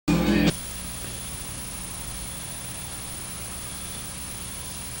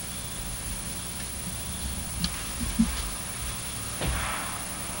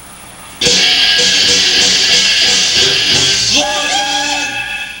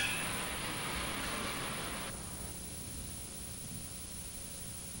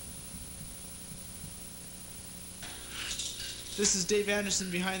This is Dave Anderson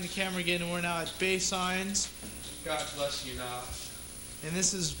behind the camera again, and we're now at Bay Signs. God bless you, Nah. And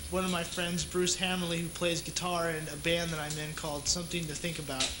this is one of my friends, Bruce Hammerly, who plays guitar in a band that I'm in called Something to Think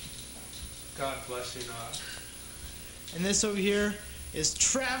About. God bless you, Nah. And this over here is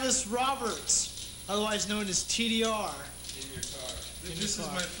Travis Roberts, otherwise known as TDR. In your car. This is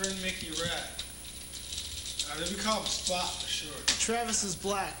my friend Mickey Rat. We call him Spot for short. Travis is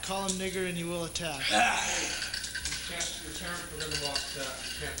black. Call him nigger and he will attack. Your parents were going to watch that.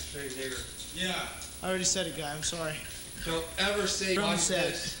 You can't say nigger. Yeah. I already said it, guy. I'm sorry. Don't ever say Drum like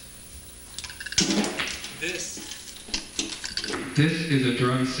set. This. This is a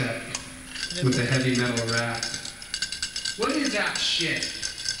drum set with a heavy metal rack. What is that shit?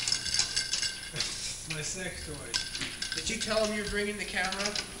 It's my sex toy. Did you tell him you're bringing the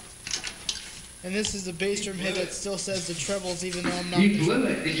camera? And this is the bass drum hit that still says the trebles, even though I'm not. You blew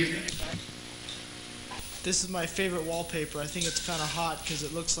it, did you? This is my favorite wallpaper. I think it's kind of hot because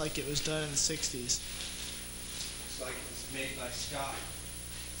it looks like it was done in the 60s. It's like it's made by Scott.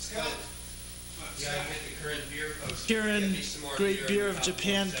 Scott? You gotta get the current beer poster. Kieran, Get me some more Great Beer of without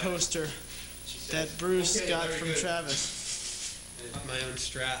Japan one poster She says, that Bruce "Okay, got very from good." Travis. My own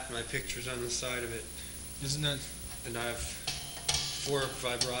Strat, my picture's on the side of it. Isn't that? And I have 4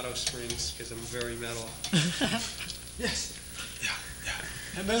 vibrato springs because I'm very metal. Yes.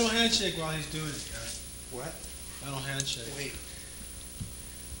 Yeah. And metal handshake while he's doing it, guys. What? Metal handshake. Wait.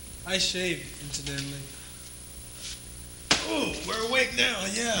 I shaved, incidentally. Oh, we're awake now,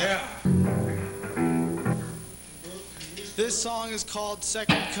 yeah. This song is called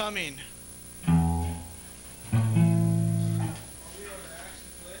Second Coming.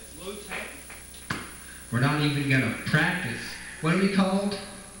 We're not even gonna practice. What are we called?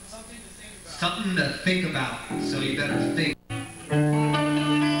 Something to think about. So you better think.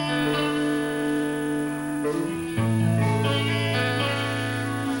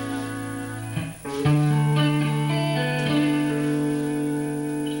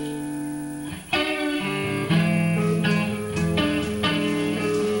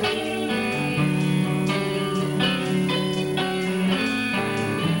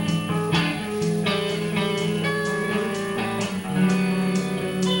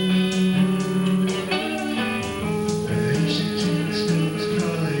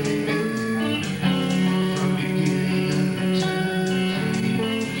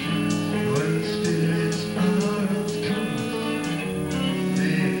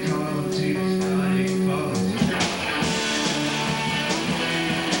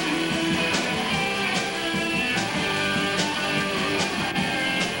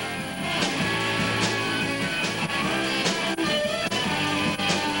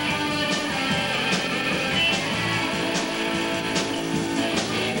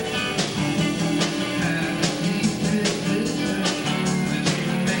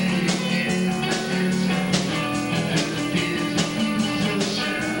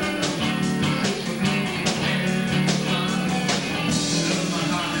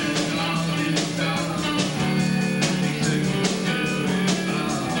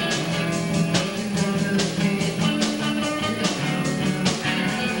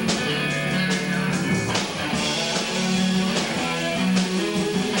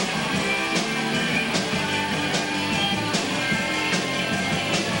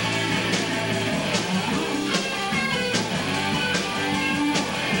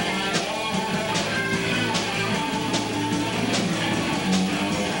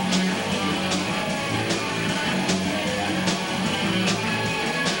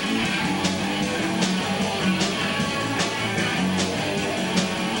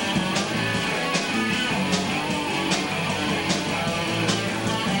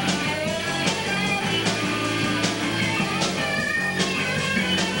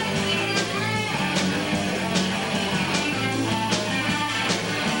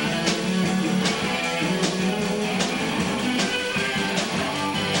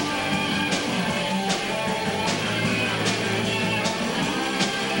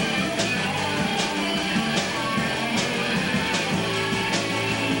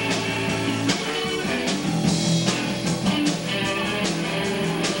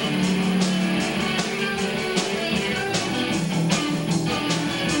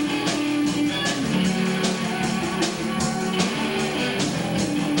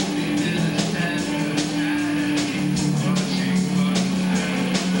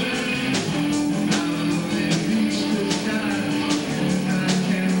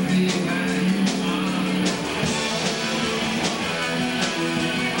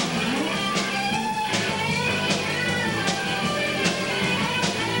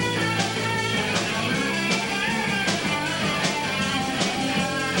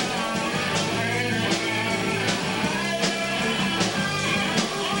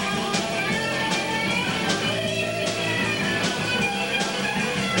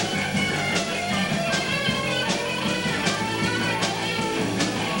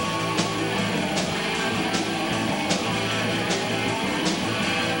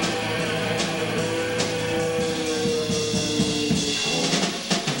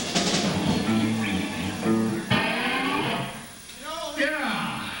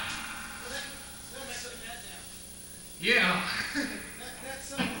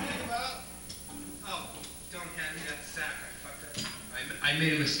 I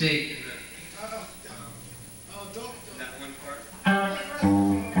made a mistake in Don't. that one part.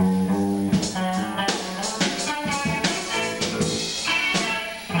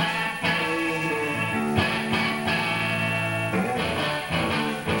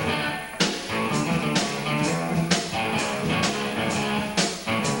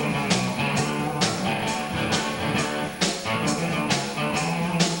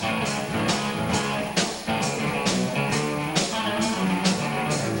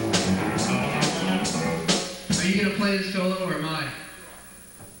 Are you gonna play the solo or am I?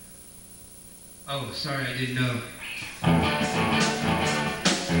 Oh, sorry, I didn't know.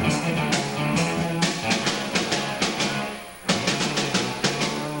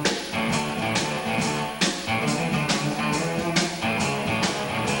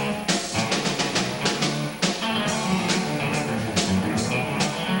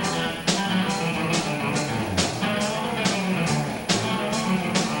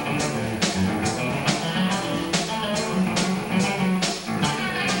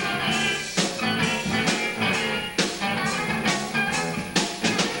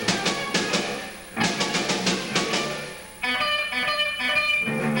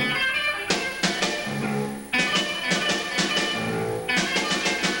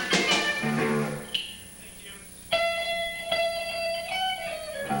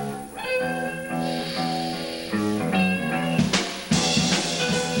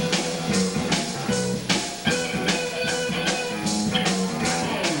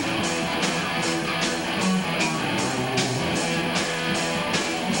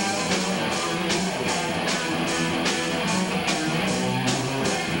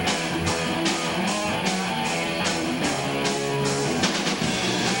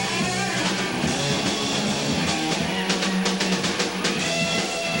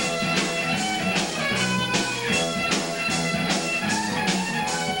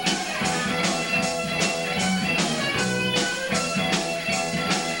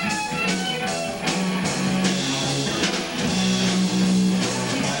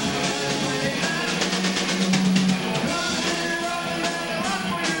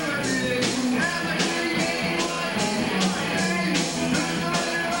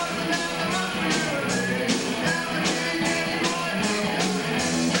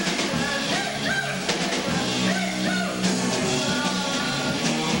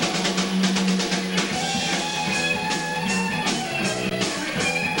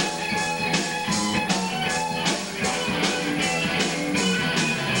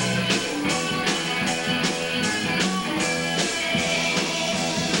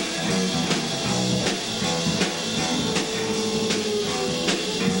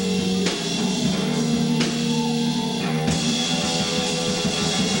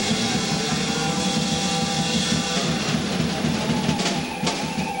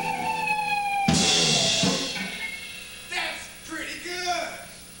 That's pretty good.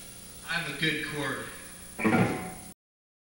 I'm a good chord.